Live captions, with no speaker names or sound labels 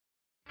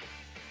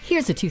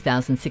Here's a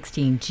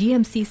 2016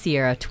 GMC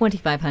Sierra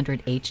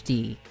 2500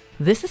 HD.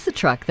 This is a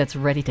truck that's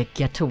ready to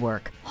get to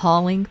work,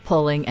 hauling,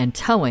 pulling, and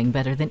towing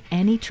better than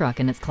any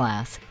truck in its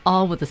class,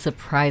 all with a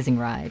surprising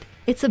ride.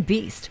 It's a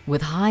beast,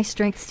 with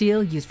high-strength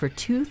steel used for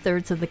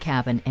 2/3 of the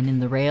cabin and in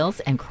the rails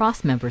and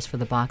cross members for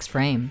the box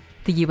frame.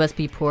 The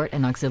USB port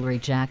and auxiliary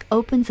jack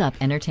opens up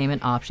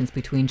entertainment options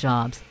between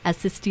jobs as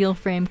the steel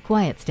frame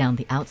quiets down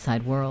the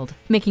outside world,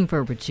 making for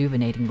a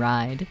rejuvenating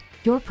ride.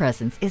 Your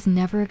presence is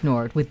never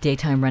ignored with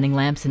daytime running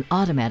lamps and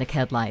automatic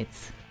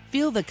headlights.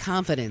 Feel the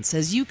confidence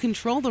as you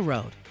control the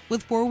road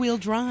with four-wheel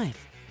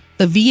drive.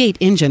 The V8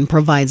 engine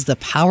provides the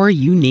power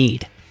you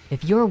need.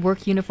 If your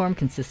work uniform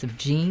consists of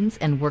jeans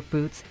and work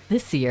boots,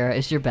 this Sierra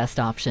is your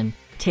best option.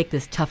 Take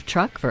this tough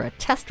truck for a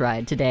test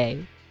ride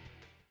today.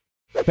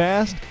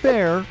 Fast,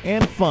 fair,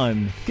 and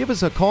fun. Give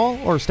us a call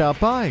or stop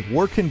by.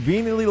 We're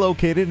conveniently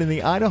located in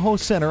the Idaho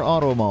Center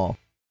Auto Mall.